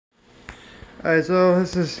Alright, so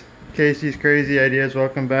this is Casey's Crazy Ideas.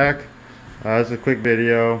 Welcome back. This is a quick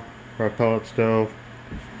video for a pellet stove.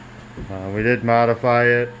 We did modify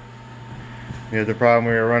it. We had the problem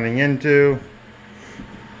we were running into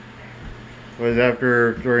was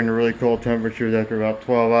during the really cold temperatures, after about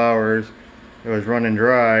 12 hours, it was running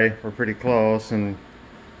dry. We're pretty close, and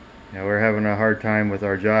we're having a hard time with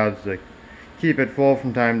our jobs to keep it full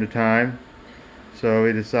from time to time. So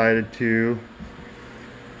we decided to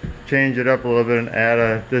change it up a little bit and add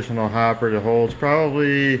an additional hopper that holds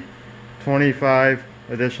probably 25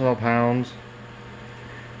 additional pounds,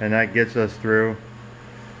 and that gets us through.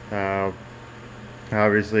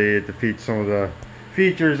 Obviously it defeats some of the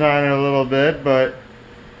features on it a little bit, but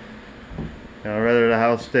rather the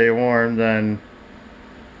house stay warm than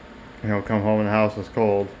come home and the house is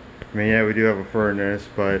cold. I mean, yeah, we do have a furnace,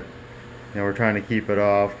 but we're trying to keep it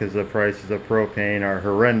off because the prices of propane are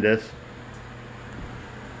horrendous.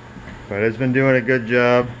 But it's been doing a good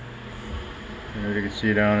job. As you can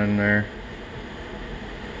see down in there,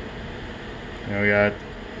 we got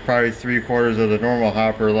probably 3/4 of the normal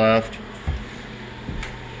hopper left.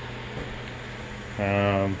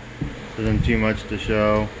 Isn't too much to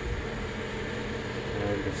show.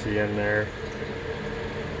 You can see in there.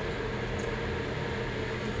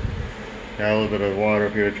 Got a little bit of water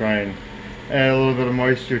up here to try and add a little bit of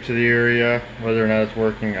moisture to the area. Whether or not it's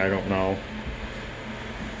working, I don't know.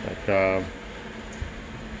 But that's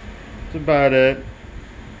about it.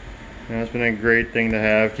 It's been a great thing to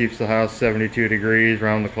have. Keeps the house 72 degrees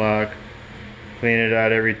round the clock. Clean it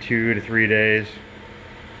out every 2 to 3 days.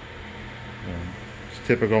 It's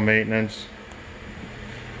typical maintenance.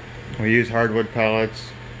 We use hardwood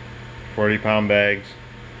pellets, 40-pound bags.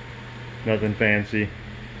 Nothing fancy.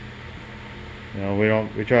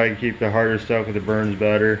 We try to keep the harder stuff because it burns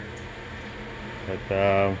better. But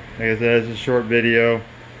like I said, it's a short video.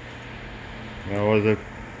 It was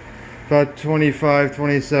about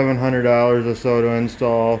 $2,700 or so to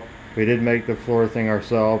install. We did make the floor thing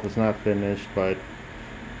ourselves. It's not finished, but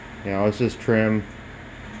it's just trim.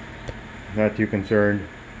 Not too concerned.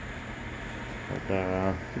 But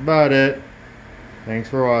that's about it. Thanks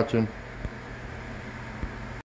for watching.